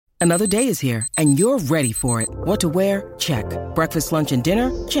Another day is here, and you're ready for it. What to wear? Check. Breakfast, lunch, and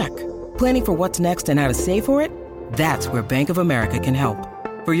dinner? Check. Planning for what's next and how to save for it? That's where Bank of America can help.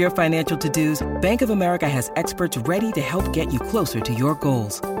 For your financial to-dos, Bank of America has experts ready to help get you closer to your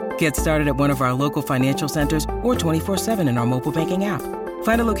goals. Get started at one of our local financial centers or 24/7 in our mobile banking app.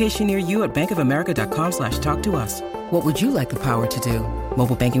 Find a location near you at bankofamerica.com/talktous. What would you like the power to do?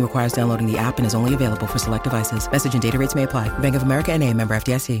 Mobile banking requires downloading the app and is only available for select devices. Message and data rates may apply. Bank of America N.A., member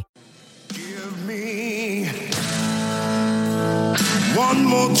FDIC. Give me one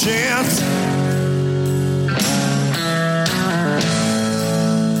more chance.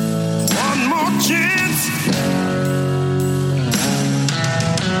 One more chance.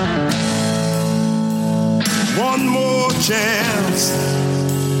 One more chance.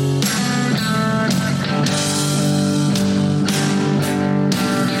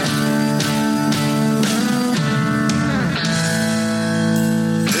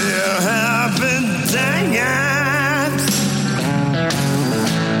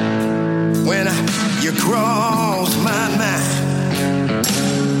 When you cross my mind.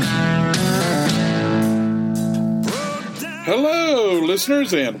 Hello,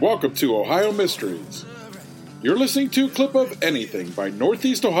 listeners, and welcome to Ohio Mysteries. You're listening to a clip of Anything by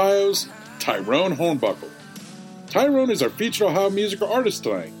Northeast Ohio's Tyrone Hornbuckle. Tyrone is our featured Ohio musical artist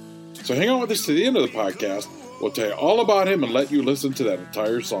tonight, so hang on with us to the end of the podcast. We'll tell you all about him and let you listen to that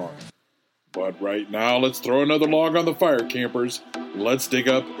entire song. But right now, let's throw another log on the fire, campers. Let's dig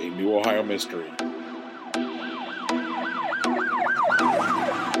up a new Ohio mystery.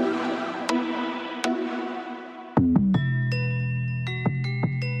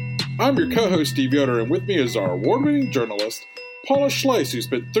 I'm your co-host, Steve Yoder, and with me is our award-winning journalist, Paula Schleiss, who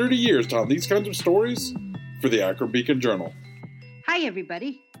spent 30 years telling these kinds of stories for the Akron Beacon Journal. Hi,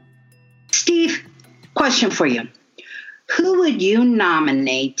 everybody. Steve, question for you. Who would you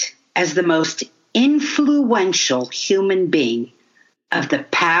nominate as the most influential human being of the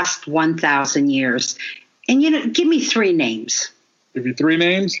past 1,000 years? And, give me three names. Give you three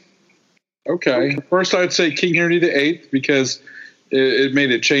names? Okay. First, I'd say King Henry VIII, because it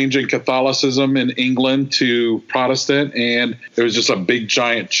made a change in Catholicism in England to Protestant, and it was just a big,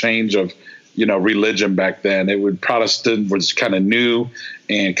 giant change of, religion back then. Protestant was kind of new,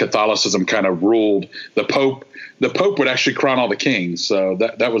 and Catholicism kind of ruled. The Pope would actually crown all the kings, so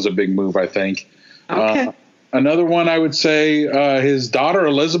that was a big move, I think. Okay. Another one, I would say, his daughter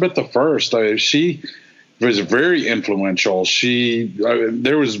Elizabeth I. She was very influential.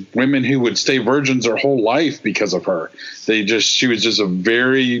 There was women who would stay virgins their whole life because of her. She was just a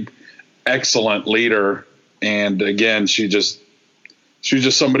very excellent leader, and again, she was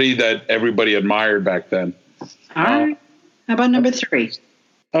just somebody that everybody admired back then. All right. How about number three?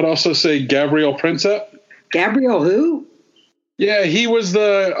 I'd also say Gabriel Princip. Gabriel who? Yeah, he was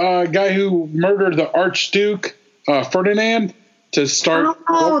the guy who murdered the Archduke Ferdinand to start.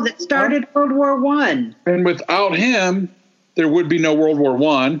 Oh, that started World War I. And without him, there would be no World War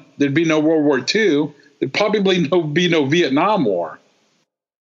I. There'd be no World War II. There'd probably be no Vietnam War.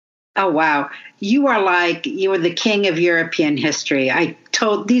 Oh, wow. You are the king of European history.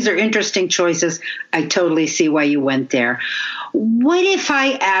 These are interesting choices. I totally see why you went there. What if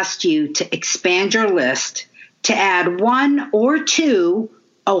I asked you to expand your list to add one or two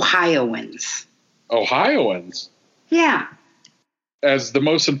Ohioans? Ohioans? Yeah. As the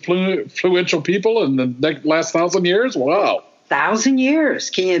most influential people in the last 1,000 years? Wow. 1,000 years.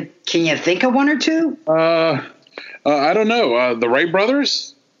 Can you think of one or two? I don't know. The Wright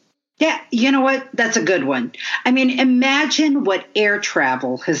brothers? Yeah, you know what? That's a good one. I mean, imagine what air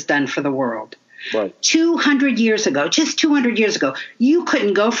travel has done for the world. Right. 200 years ago, just 200 years ago, you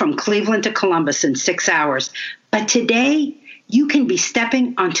couldn't go from Cleveland to Columbus in 6 hours. But today, you can be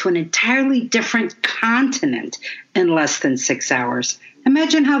stepping onto an entirely different continent in less than 6 hours.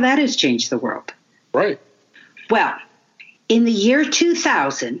 Imagine how that has changed the world. Right. Well, in the year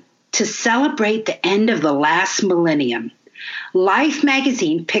 2000, to celebrate the end of the last millennium, Life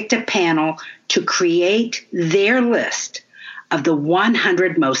magazine picked a panel to create their list of the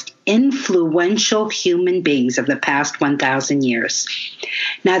 100 most influential human beings of the past 1,000 years.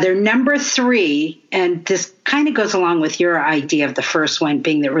 Now, their number three, and this kind of goes along with your idea of the first one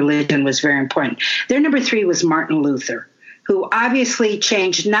being that religion was very important. Their number three was Martin Luther, who obviously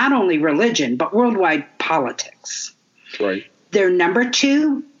changed not only religion, but worldwide politics. Right. Their number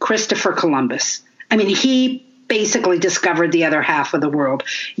two, Christopher Columbus. I mean, he basically discovered the other half of the world.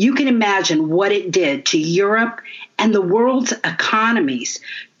 You can imagine what it did to Europe and the world's economies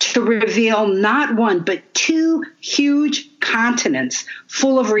to reveal not one, but two huge continents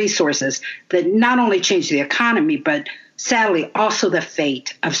full of resources that not only changed the economy, but Sadly, also the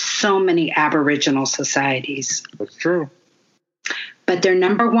fate of so many Aboriginal societies. That's true. But their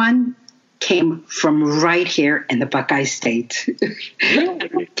number one came from right here in the Buckeye State.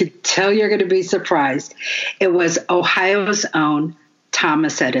 I can tell you're going to be surprised. It was Ohio's own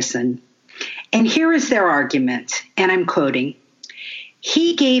Thomas Edison. And here is their argument, and I'm quoting,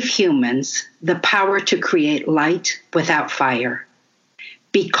 "He gave humans the power to create light without fire.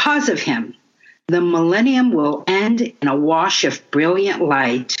 Because of him, the millennium will end in a wash of brilliant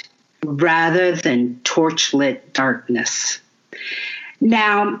light rather than torchlit darkness."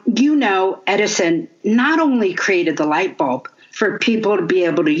 Now, you know, Edison not only created the light bulb for people to be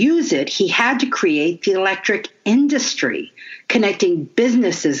able to use it, he had to create the electric industry, connecting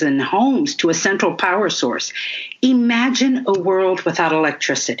businesses and homes to a central power source. Imagine a world without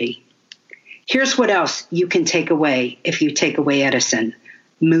electricity. Here's what else you can take away if you take away Edison: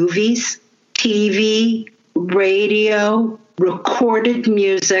 movies, TV, radio, recorded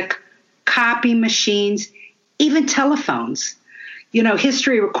music, copy machines, even telephones. You know,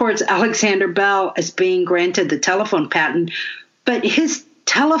 history records Alexander Bell as being granted the telephone patent, but his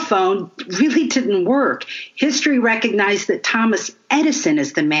telephone really didn't work. History recognized that Thomas Edison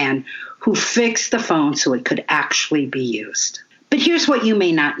is the man who fixed the phone so it could actually be used. But here's what you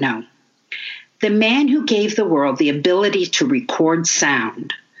may not know. The man who gave the world the ability to record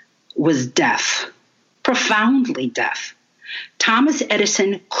sound was deaf, profoundly deaf. Thomas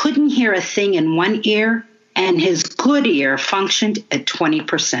Edison couldn't hear a thing in one ear, and his good ear functioned at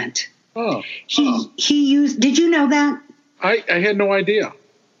 20%. He used, did you know that? I had no idea.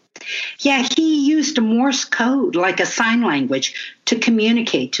 Yeah, he used Morse code, like a sign language, to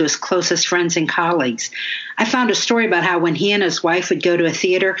communicate to his closest friends and colleagues. I found a story about how when he and his wife would go to a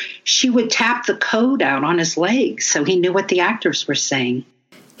theater, she would tap the code out on his legs so he knew what the actors were saying.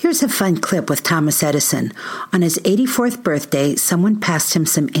 Here's a fun clip with Thomas Edison. On his 84th birthday, someone passed him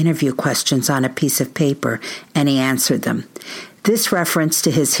some interview questions on a piece of paper, and he answered them. This reference to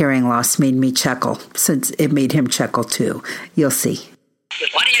his hearing loss made me chuckle, since it made him chuckle too. You'll see.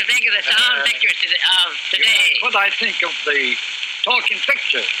 What do you think of the sound pictures of today? What I think of the talking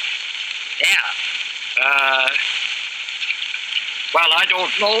picture? Yeah. Well, I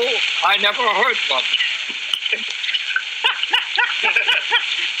don't know. I never heard one.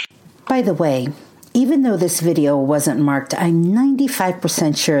 By the way, even though this video wasn't marked, I'm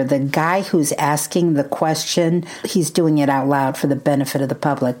 95% sure the guy who's asking the question, he's doing it out loud for the benefit of the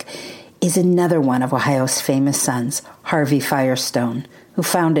public, is another one of Ohio's famous sons, Harvey Firestone, who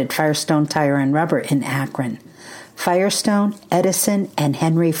founded Firestone Tire and Rubber in Akron. Firestone, Edison, and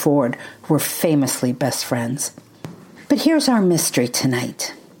Henry Ford were famously best friends. But here's our mystery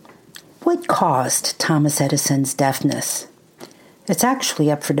tonight. What caused Thomas Edison's deafness? It's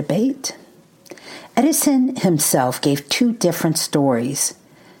actually up for debate. Edison himself gave two different stories,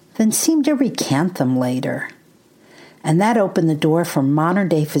 then seemed to recant them later. And that opened the door for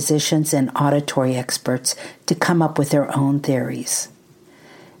modern-day physicians and auditory experts to come up with their own theories.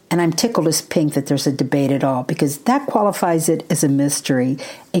 And I'm tickled as pink that there's a debate at all, because that qualifies it as a mystery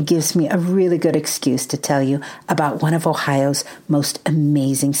and gives me a really good excuse to tell you about one of Ohio's most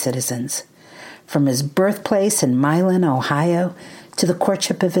amazing citizens. From his birthplace in Milan, Ohio, to the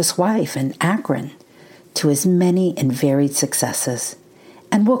courtship of his wife in Akron, to his many and varied successes.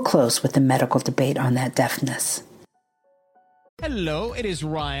 And we'll close with a medical debate on that deafness. Hello, it is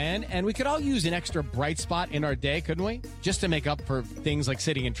Ryan, and we could all use an extra bright spot in our day, couldn't we? Just to make up for things like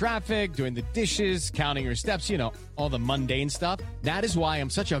sitting in traffic, doing the dishes, counting your steps, you know, all the mundane stuff. That is why I'm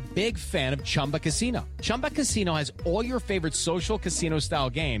such a big fan of Chumba Casino. Chumba Casino has all your favorite social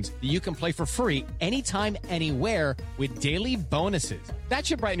casino-style games that you can play for free anytime, anywhere with daily bonuses. That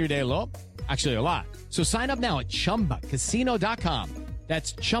should brighten your day a little. Actually, a lot. So sign up now at ChumbaCasino.com.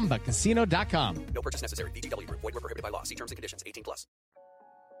 That's ChumbaCasino.com. No purchase necessary. VGW Group. Void where prohibited by law. See terms and conditions. 18+.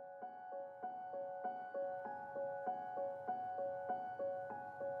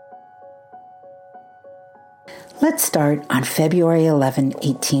 Let's start on February 11,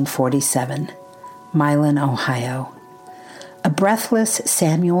 1847, Milan, Ohio. A breathless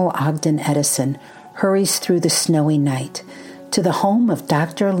Samuel Ogden Edison hurries through the snowy night to the home of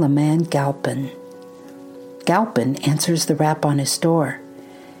Dr. Lyman Galpin. Galpin answers the rap on his door.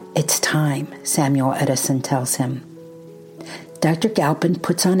 It's time, Samuel Edison tells him. Dr. Galpin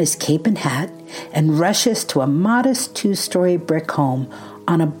puts on his cape and hat and rushes to a modest 2-story brick home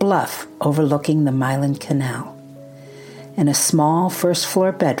on a bluff overlooking the Milan Canal. In a small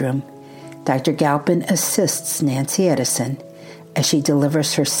first-floor bedroom, Dr. Galpin assists Nancy Edison as she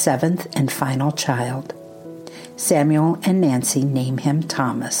delivers her 7th and final child. Samuel and Nancy name him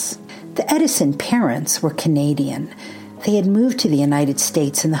Thomas. The Edison parents were Canadian. They had moved to the United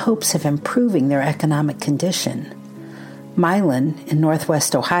States in the hopes of improving their economic condition. Milan, in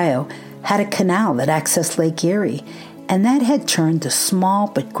northwest Ohio, had a canal that accessed Lake Erie, and that had turned the small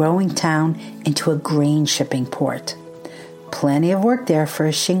but growing town into a grain shipping port. Plenty of work there for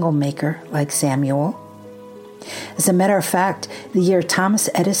a shingle maker like Samuel. As a matter of fact, the year Thomas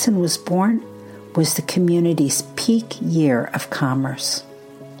Edison was born was the community's peak year of commerce.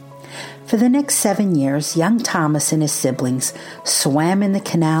 For the next 7 years, young Thomas and his siblings swam in the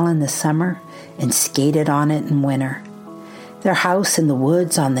canal in the summer and skated on it in winter. Their house in the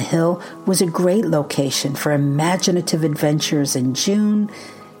woods on the hill was a great location for imaginative adventures in June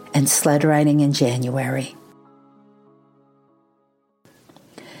and sled riding in January.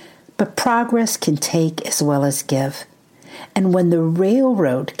 But progress can take as well as give, and when the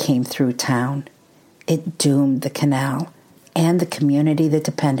railroad came through town, it doomed the canal and the community that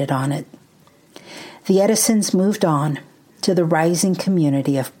depended on it. The Edisons moved on to the rising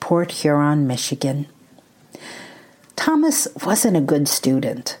community of Port Huron, Michigan. Thomas wasn't a good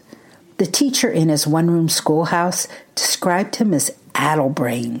student. The teacher in his one-room schoolhouse described him as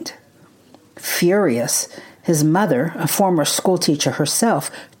addle-brained. Furious, his mother, a former schoolteacher herself,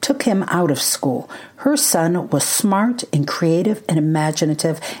 took him out of school. Her son was smart and creative and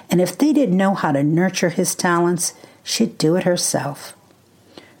imaginative, and if they didn't know how to nurture his talents, she'd do it herself.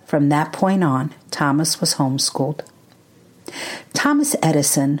 From that point on, Thomas was homeschooled. Thomas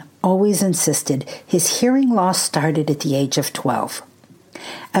Edison always insisted his hearing loss started at the age of 12.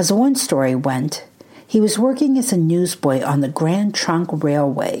 As one story went, he was working as a newsboy on the Grand Trunk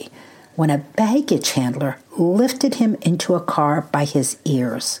Railway when a baggage handler lifted him into a car by his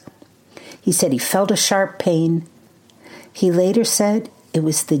ears. He said he felt a sharp pain. He later said it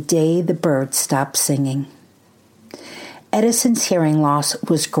was the day the birds stopped singing. Edison's hearing loss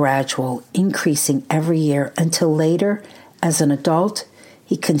was gradual, increasing every year until later, as an adult,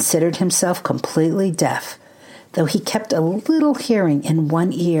 he considered himself completely deaf, though he kept a little hearing in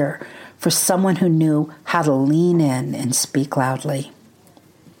one ear for someone who knew how to lean in and speak loudly.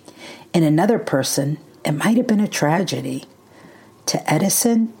 In another person, it might have been a tragedy. To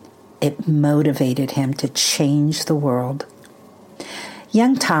Edison, it motivated him to change the world.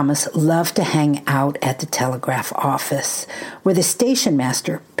 Young Thomas loved to hang out at the telegraph office, where the station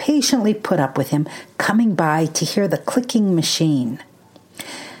master patiently put up with him coming by to hear the clicking machine.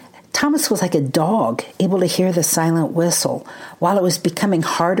 Thomas was like a dog, able to hear the silent whistle. While it was becoming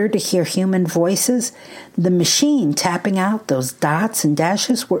harder to hear human voices, the machine tapping out those dots and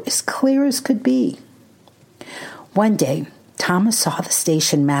dashes were as clear as could be. One day, Thomas saw the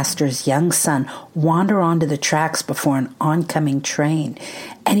station master's young son wander onto the tracks before an oncoming train,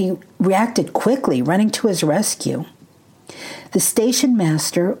 and he reacted quickly, running to his rescue. The station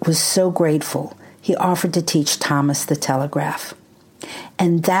master was so grateful, he offered to teach Thomas the telegraph.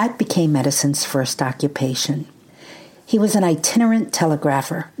 And that became Edison's first occupation. He was an itinerant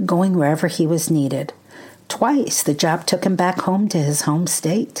telegrapher, going wherever he was needed. Twice the job took him back home to his home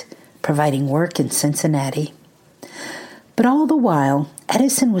state, providing work in Cincinnati. But all the while,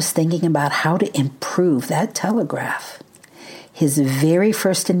 Edison was thinking about how to improve that telegraph. His very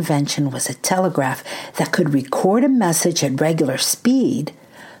first invention was a telegraph that could record a message at regular speed,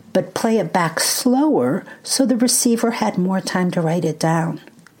 but play it back slower so the receiver had more time to write it down.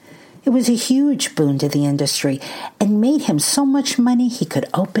 It was a huge boon to the industry and made him so much money he could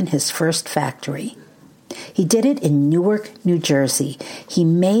open his first factory. He did it in Newark, New Jersey. He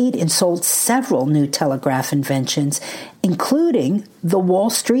made and sold several new telegraph inventions, including the Wall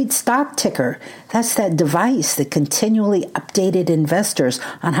Street stock ticker. That's that device that continually updated investors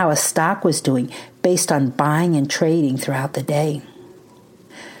on how a stock was doing based on buying and trading throughout the day.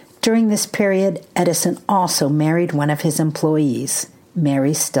 During this period, Edison also married one of his employees,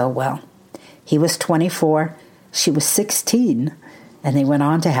 Mary Stilwell. He was 24, she was 16, and they went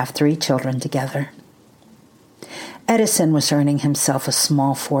on to have 3 children together. Edison was earning himself a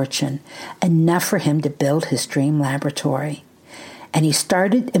small fortune, enough for him to build his dream laboratory, and he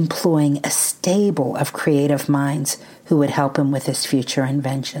started employing a stable of creative minds who would help him with his future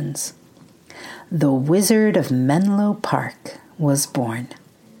inventions. The Wizard of Menlo Park was born.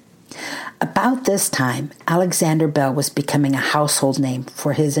 About this time, Alexander Bell was becoming a household name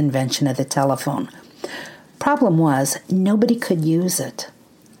for his invention of the telephone. Problem was, nobody could use it.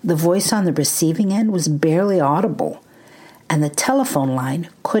 The voice on the receiving end was barely audible, and the telephone line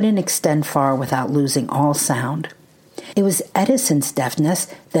couldn't extend far without losing all sound. It was Edison's deafness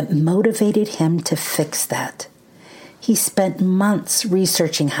that motivated him to fix that. He spent months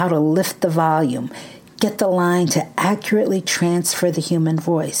researching how to lift the volume, get the line to accurately transfer the human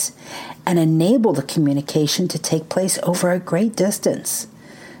voice, and enable the communication to take place over a great distance.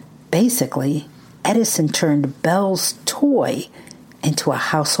 Basically, Edison turned Bell's toy into a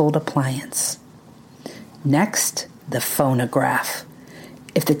household appliance. Next, the phonograph.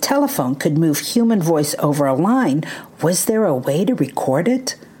 If the telephone could move human voice over a line, was there a way to record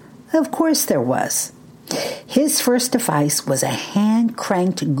it? Of course there was. His first device was a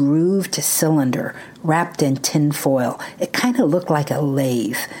hand-cranked grooved cylinder wrapped in tin foil. It kind of looked like a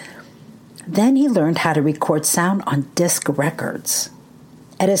lathe. Then he learned how to record sound on disc records.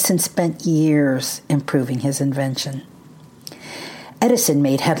 Edison spent years improving his invention. Edison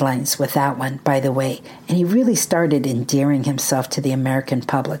made headlines with that one, by the way, and he really started endearing himself to the American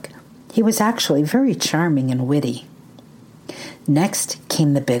public. He was actually very charming and witty. Next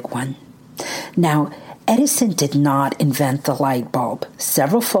came the big one. Now, Edison did not invent the light bulb.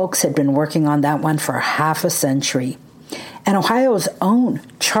 Several folks had been working on that one for half a century. And Ohio's own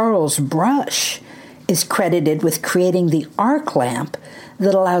Charles Brush is credited with creating the arc lamp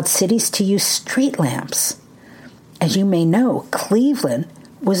that allowed cities to use street lamps. As you may know, Cleveland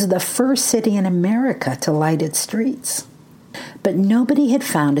was the first city in America to light its streets. But nobody had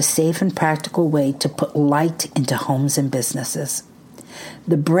found a safe and practical way to put light into homes and businesses.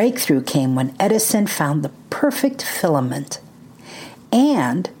 The breakthrough came when Edison found the perfect filament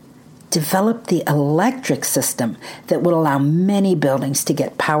and developed the electric system that would allow many buildings to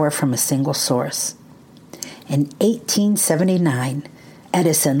get power from a single source. In 1879,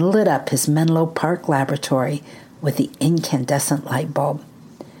 Edison lit up his Menlo Park laboratory with the incandescent light bulb,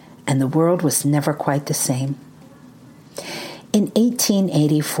 and the world was never quite the same. In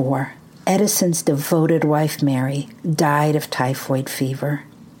 1884, Edison's devoted wife, Mary, died of typhoid fever.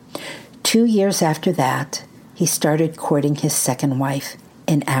 2 years after that, he started courting his second wife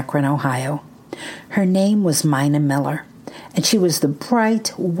in Akron, Ohio. Her name was Mina Miller, and she was the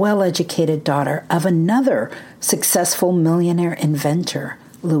bright, well-educated daughter of another successful millionaire inventor,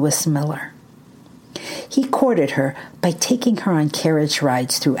 Lewis Miller. He courted her by taking her on carriage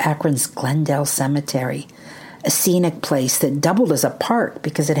rides through Akron's Glendale Cemetery, a scenic place that doubled as a park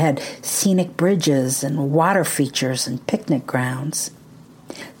because it had scenic bridges and water features and picnic grounds.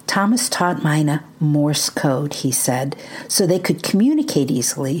 Thomas taught Mina Morse code, he said, so they could communicate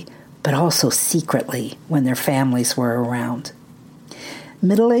easily, but also secretly when their families were around.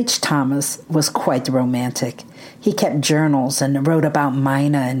 Middle-aged Thomas was quite romantic. He kept journals and wrote about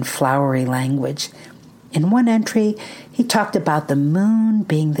Mina in flowery language. In one entry, he talked about the moon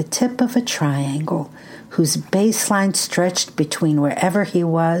being the tip of a triangle whose baseline stretched between wherever he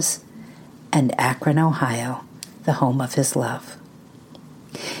was and Akron, Ohio, the home of his love.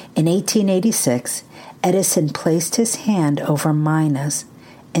 In 1886, Edison placed his hand over Mina's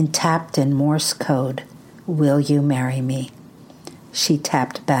and tapped in Morse code, "Will you marry me?" She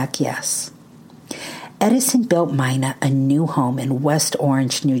tapped back yes. Edison built Mina a new home in West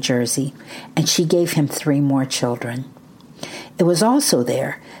Orange, New Jersey, and she gave him 3 more children. It was also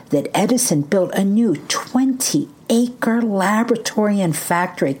there that Edison built a new 20-acre laboratory and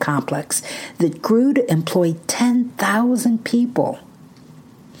factory complex that grew to employ 10,000 people.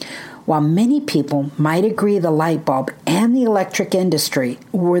 While many people might agree the light bulb and the electric industry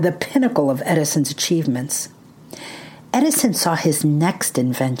were the pinnacle of Edison's achievements, Edison saw his next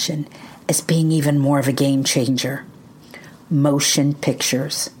invention as being even more of a game changer: motion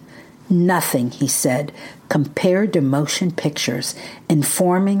pictures. Nothing, he said, compared to motion pictures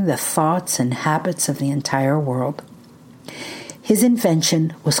informing the thoughts and habits of the entire world. His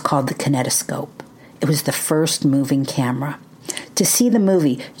invention was called the kinetoscope. It was the first moving camera. To see the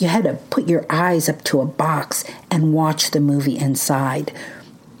movie, you had to put your eyes up to a box and watch the movie inside.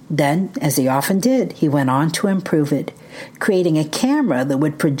 Then, as he often did, he went on to improve it, creating a camera that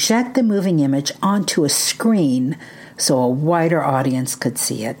would project the moving image onto a screen so a wider audience could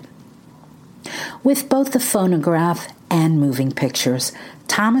see it. With both the phonograph and moving pictures,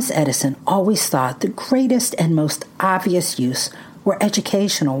 Thomas Edison always thought the greatest and most obvious use were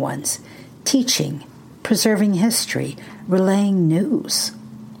educational ones: teaching, preserving history, relaying news.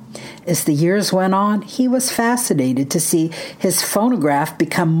 As the years went on, he was fascinated to see his phonograph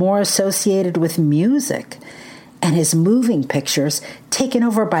become more associated with music and his moving pictures taken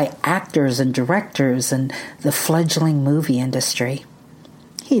over by actors and directors and the fledgling movie industry.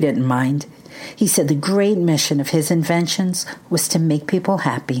 He didn't mind. He said the great mission of his inventions was to make people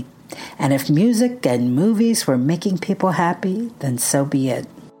happy, and if music and movies were making people happy, then so be it.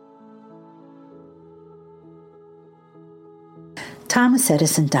 Thomas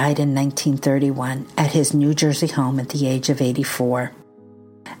Edison died in 1931 at his New Jersey home at the age of 84.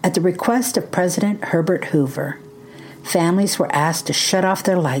 At the request of President Herbert Hoover, families were asked to shut off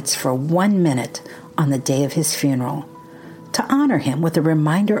their lights for 1 minute on the day of his funeral to honor him with a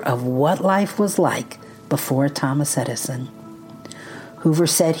reminder of what life was like before Thomas Edison. Hoover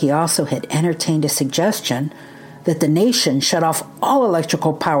said he also had entertained a suggestion that the nation shut off all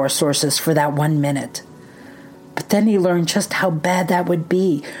electrical power sources for that 1 minute. But then he learned just how bad that would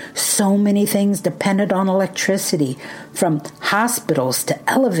be. So many things depended on electricity, from hospitals to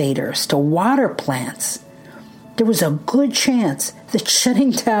elevators to water plants. There was a good chance that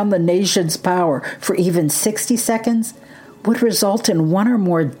shutting down the nation's power for even 60 seconds would result in one or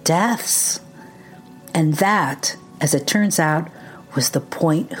more deaths. And that, as it turns out, was the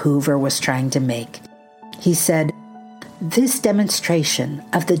point Hoover was trying to make. He said, "This demonstration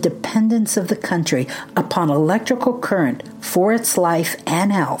of the dependence of the country upon electrical current for its life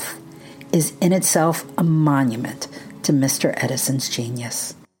and health is in itself a monument to Mr. Edison's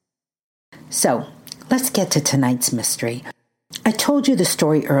genius." So, let's get to tonight's mystery. I told you the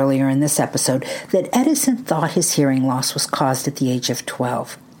story earlier in this episode that Edison thought his hearing loss was caused at the age of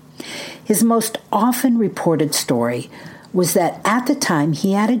 12. His most often reported story was that at the time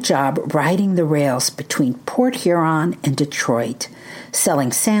he had a job riding the rails between Port Huron and Detroit,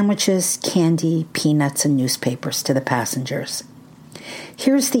 selling sandwiches, candy, peanuts, and newspapers to the passengers.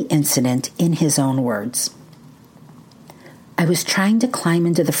 Here's the incident in his own words. "I was trying to climb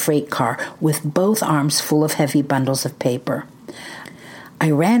into the freight car with both arms full of heavy bundles of paper.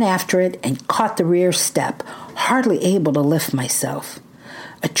 I ran after it and caught the rear step, hardly able to lift myself.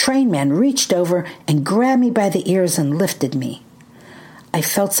 A trainman reached over and grabbed me by the ears and lifted me. I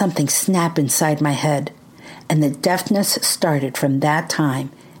felt something snap inside my head, and the deafness started from that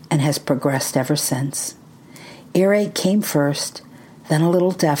time and has progressed ever since. Earache came first, then a little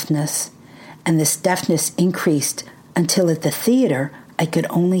deafness, and this deafness increased until at the theater I could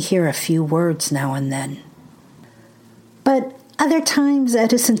only hear a few words now and then." But other times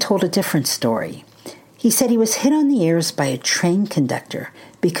Edison told a different story. He said he was hit on the ears by a train conductor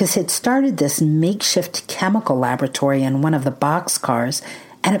because he'd started this makeshift chemical laboratory in one of the boxcars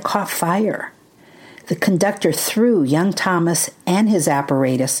and it caught fire. The conductor threw young Thomas and his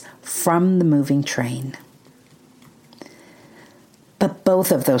apparatus from the moving train. But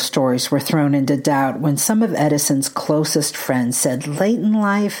both of those stories were thrown into doubt when some of Edison's closest friends said late in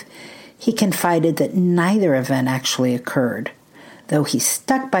life he confided that neither event actually occurred, though he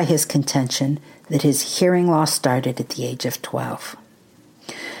stuck by his contention that his hearing loss started at the age of 12.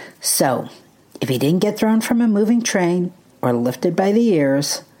 So, if he didn't get thrown from a moving train or lifted by the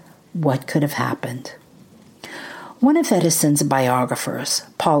ears, what could have happened? One of Edison's biographers,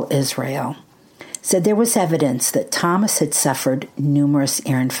 Paul Israel, said there was evidence that Thomas had suffered numerous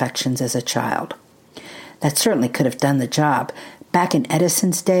ear infections as a child. That certainly could have done the job. Back in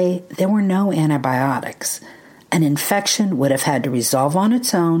Edison's day, there were no antibiotics. An infection would have had to resolve on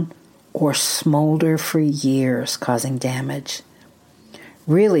its own or smolder for years, causing damage.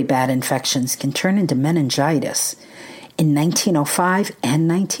 Really bad infections can turn into meningitis. In 1905 and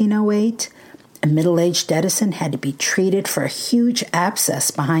 1908, a middle-aged Edison had to be treated for a huge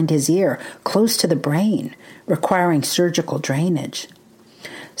abscess behind his ear, close to the brain, requiring surgical drainage.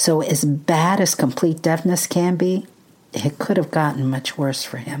 So as bad as complete deafness can be, it could have gotten much worse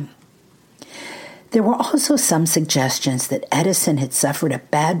for him. There were also some suggestions that Edison had suffered a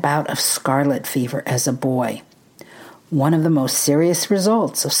bad bout of scarlet fever as a boy. One of the most serious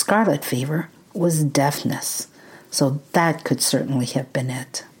results of scarlet fever was deafness, so that could certainly have been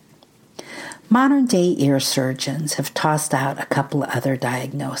it. Modern-day ear surgeons have tossed out a couple of other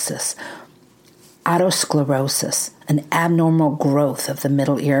diagnoses. Otosclerosis, an abnormal growth of the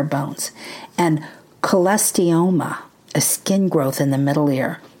middle ear bones, and cholesteoma, a skin growth in the middle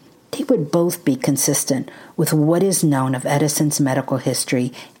ear. They would both be consistent with what is known of Edison's medical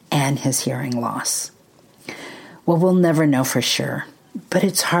history and his hearing loss. Well, we'll never know for sure, but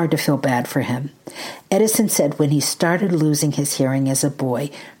it's hard to feel bad for him. Edison said when he started losing his hearing as a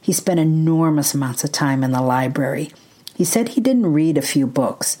boy, he spent enormous amounts of time in the library. He said he didn't read a few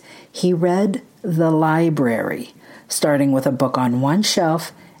books. He read the library, starting with a book on one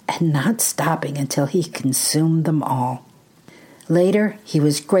shelf and not stopping until he consumed them all. Later, he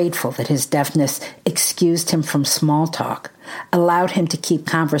was grateful that his deafness excused him from small talk, allowed him to keep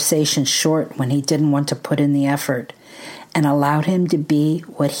conversations short when he didn't want to put in the effort, and allowed him to be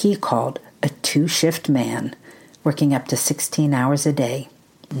what he called a two-shift man, working up to 16 hours a day.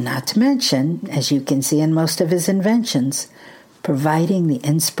 Not to mention, as you can see in most of his inventions, providing the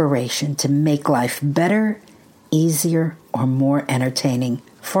inspiration to make life better, easier, or more entertaining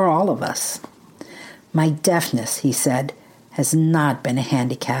for all of us. My deafness, he said, has not been a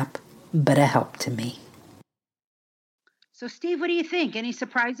handicap, but a help to me. So, Steve, what do you think? Any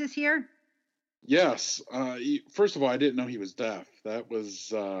surprises here? Yes. First of all, I didn't know he was deaf. That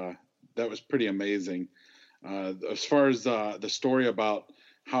was pretty amazing. As far as the story about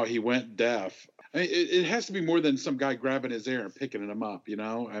how he went deaf, I mean, it has to be more than some guy grabbing his ear and picking him up, you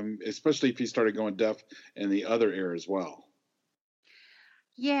know. Especially if he started going deaf in the other ear as well.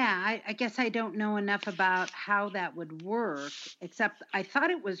 Yeah, I guess I don't know enough about how that would work, except I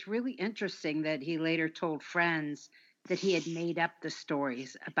thought it was really interesting that he later told friends that he had made up the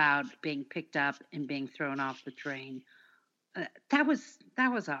stories about being picked up and being thrown off the train. That was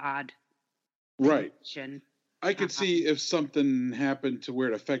an odd Right. connection. I could see if something happened to where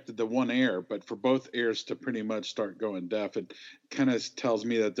it affected the one ear, but for both ears to pretty much start going deaf, it kind of tells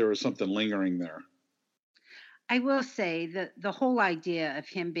me that there was something lingering there. I will say that the whole idea of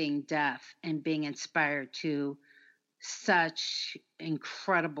him being deaf and being inspired to such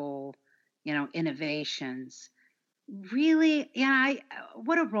incredible, innovations, really,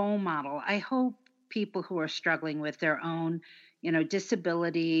 what a role model. I hope people who are struggling with their own,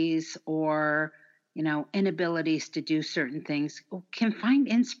 disabilities or, inabilities to do certain things can find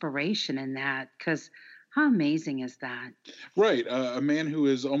inspiration in that, because how amazing is that? Right. A man who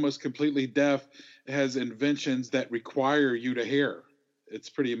is almost completely deaf has inventions that require you to hear. It's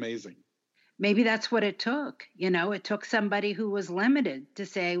pretty amazing. Maybe that's what it took. It took somebody who was limited to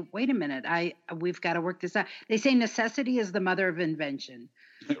say, wait a minute, we've got to work this out. They say necessity is the mother of invention.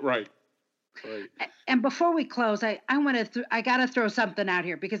 Right. Right. And before we close, I got to throw something out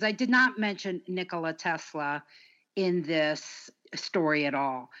here, because I did not mention Nikola Tesla in this story at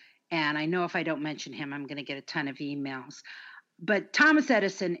all. And I know if I don't mention him, I'm going to get a ton of emails. But Thomas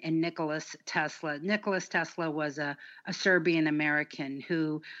Edison and Nicholas Tesla. Nicholas Tesla was a Serbian American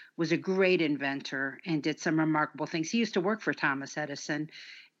who was a great inventor and did some remarkable things. He used to work for Thomas Edison,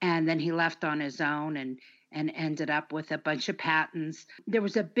 and then he left on his own and ended up with a bunch of patents. There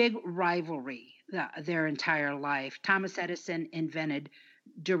was a big rivalry their entire life. Thomas Edison invented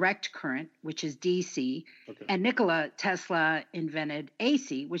direct current, which is DC, okay, and Nikola Tesla invented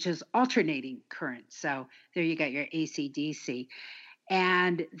AC, which is alternating current. So there you got your AC/DC.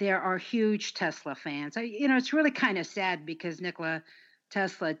 And there are huge Tesla fans. It's really kind of sad, because Nikola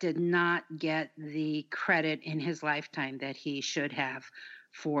Tesla did not get the credit in his lifetime that he should have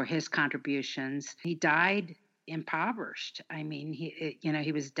for his contributions. He died impoverished. I mean,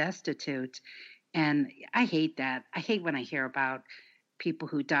 he was destitute. And I hate that. I hate when I hear about people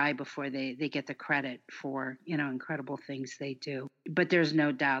who die before they get the credit for, incredible things they do. But there's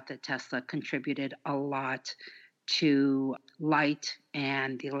no doubt that Tesla contributed a lot to light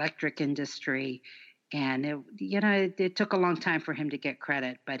and the electric industry. And it took a long time for him to get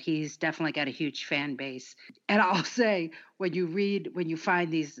credit, but he's definitely got a huge fan base. And I'll say, when you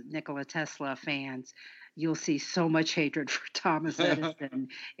find these Nikola Tesla fans, you'll see so much hatred for Thomas Edison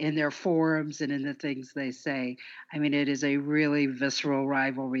in their forums and in the things they say. I mean, it is a really visceral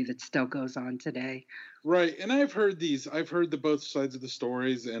rivalry that still goes on today. Right. And I've heard the both sides of the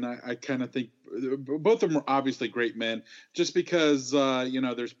stories, and I kind of think both of them are obviously great men, just because,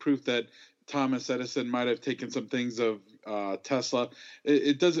 there's proof that Thomas Edison might have taken some things of Tesla.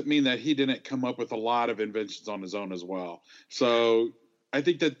 It doesn't mean that he didn't come up with a lot of inventions on his own as well. So I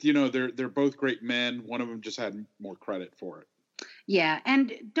think that, they're both great men. One of them just had more credit for it. Yeah.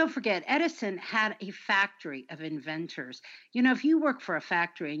 And don't forget, Edison had a factory of inventors. If you work for a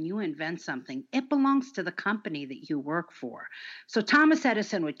factory and you invent something, it belongs to the company that you work for. So Thomas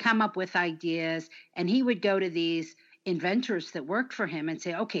Edison would come up with ideas, and he would go to these inventors that worked for him and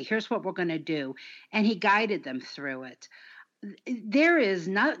say, okay, here's what we're going to do. And he guided them through it. There is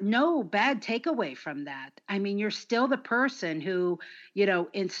no bad takeaway from that. I mean, you're still the person who,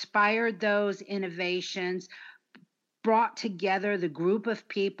 inspired those innovations, brought together the group of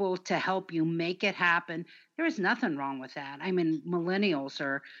people to help you make it happen. There is nothing wrong with that. I mean, millennials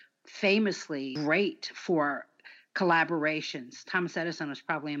are famously great for collaborations. Thomas Edison was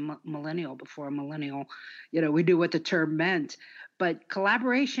probably a millennial before a millennial, we knew what the term meant. But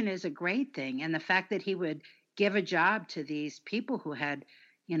collaboration is a great thing. And the fact that he would give a job to these people who had,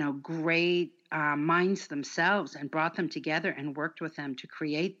 great minds themselves, and brought them together and worked with them to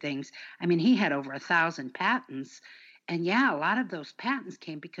create things. I mean, he had over 1,000 patents. And yeah, a lot of those patents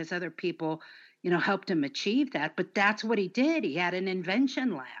came because other people, helped him achieve that. But that's what he did. He had an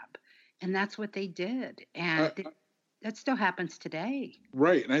invention lab, and that's what they did. And that still happens today.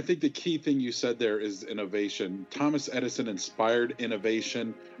 Right. And I think the key thing you said there is innovation. Thomas Edison inspired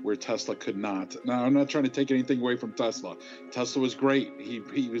innovation where Tesla could not. Now, I'm not trying to take anything away from Tesla. Tesla was great. He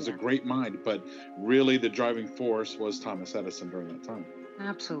was a great mind, but really the driving force was Thomas Edison during that time.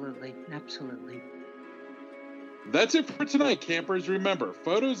 Absolutely. Absolutely. That's it for tonight, campers. Remember,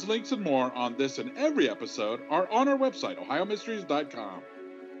 photos, links, and more on this and every episode are on our website, ohiomysteries.com.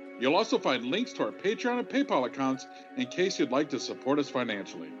 You'll also find links to our Patreon and PayPal accounts in case you'd like to support us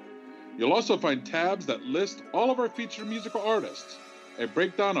financially. You'll also find tabs that list all of our featured musical artists, a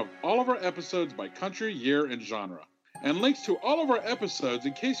breakdown of all of our episodes by country, year, and genre, and links to all of our episodes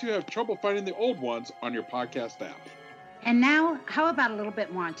in case you have trouble finding the old ones on your podcast app. And now, how about a little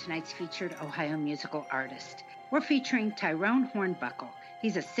bit more on tonight's featured Ohio musical artist? We're featuring Tyrone Hornbuckle.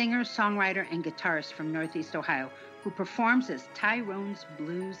 He's a singer, songwriter, and guitarist from Northeast Ohio who performs as Tyrone's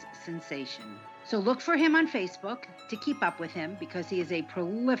Blues Sensation. So look for him on Facebook to keep up with him because he is a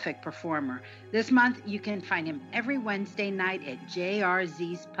prolific performer. This month, you can find him every Wednesday night at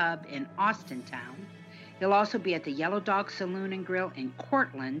JRZ's Pub in Austintown. He'll also be at the Yellow Dog Saloon and Grill in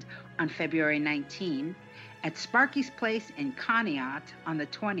Cortland on February 19, at Sparky's Place in Conneaut on the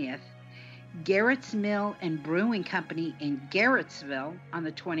 20th, Garrett's Mill and Brewing Company in Garrettsville on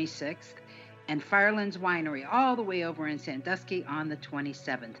the 26th, and Firelands Winery all the way over in Sandusky on the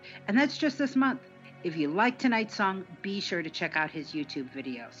 27th. And that's just this month. If you like tonight's song, be sure to check out his YouTube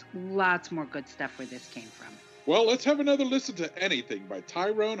videos. Lots more good stuff where this came from. Well, let's have another listen to Anything by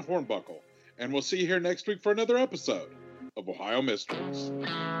Tyrone Hornbuckle, and we'll see you here next week for another episode of Ohio Mysteries.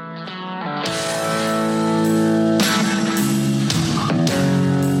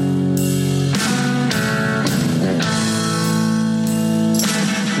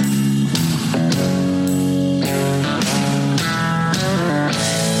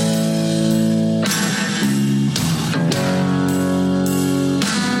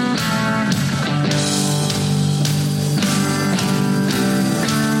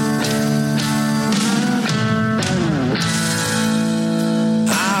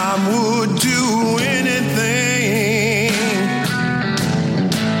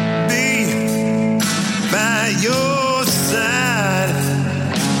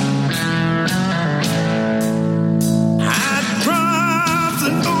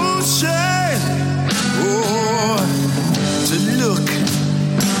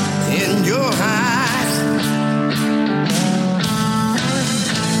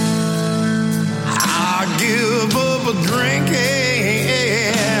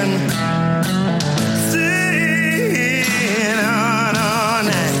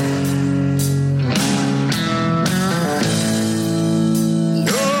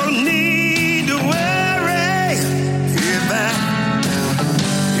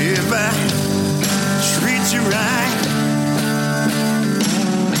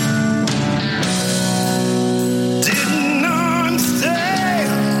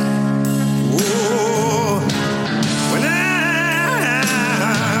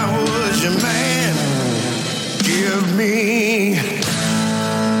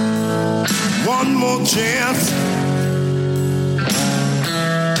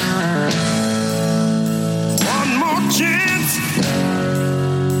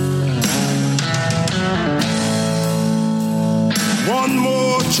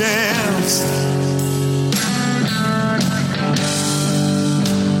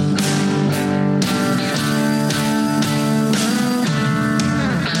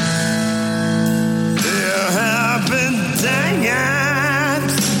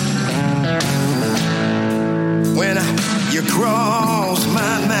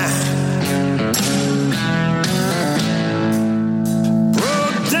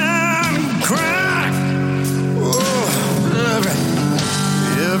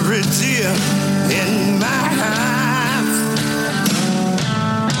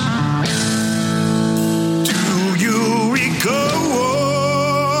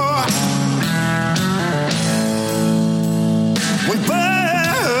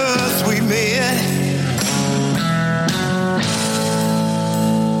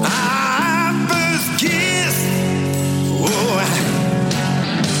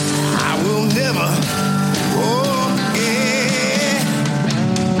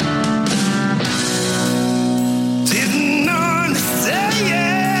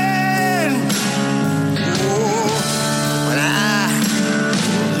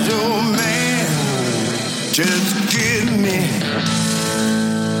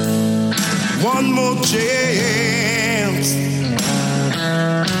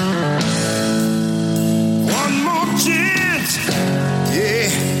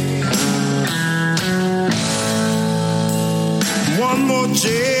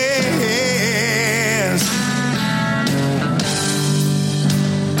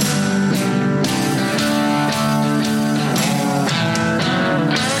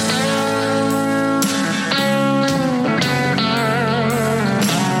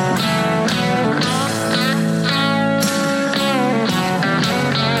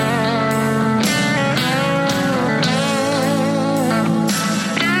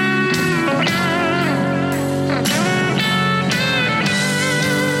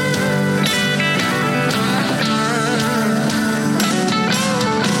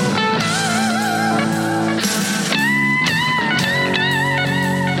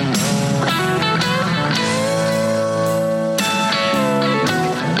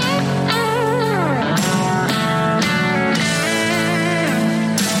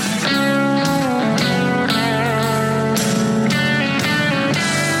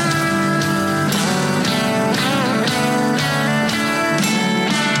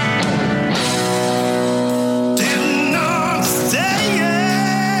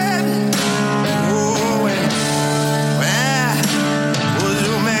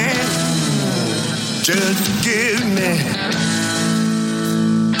 Just give me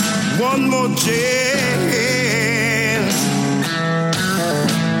one more chance.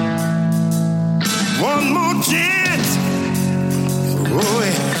 One more chance. Oh,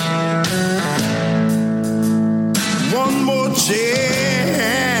 yeah. One more chance.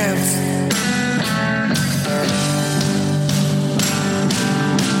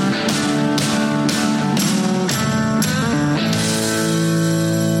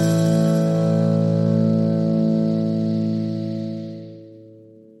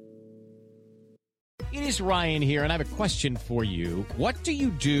 It is Ryan here, and I have a question for you. What do you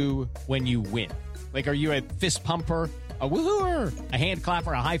do when you win? Like, are you a fist pumper, a woo-hooer, a hand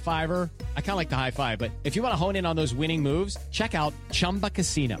clapper, a high-fiver? I kind of like the high-five, but if you want to hone in on those winning moves, check out Chumba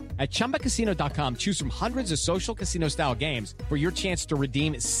Casino. At ChumbaCasino.com, choose from hundreds of social casino-style games for your chance to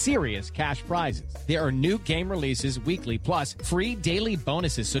redeem serious cash prizes. There are new game releases weekly, plus free daily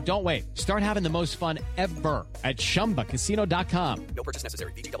bonuses, so don't wait. Start having the most fun ever at ChumbaCasino.com. No purchase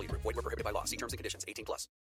necessary. VGW Group. Void where prohibited by law. See terms and conditions. 18+.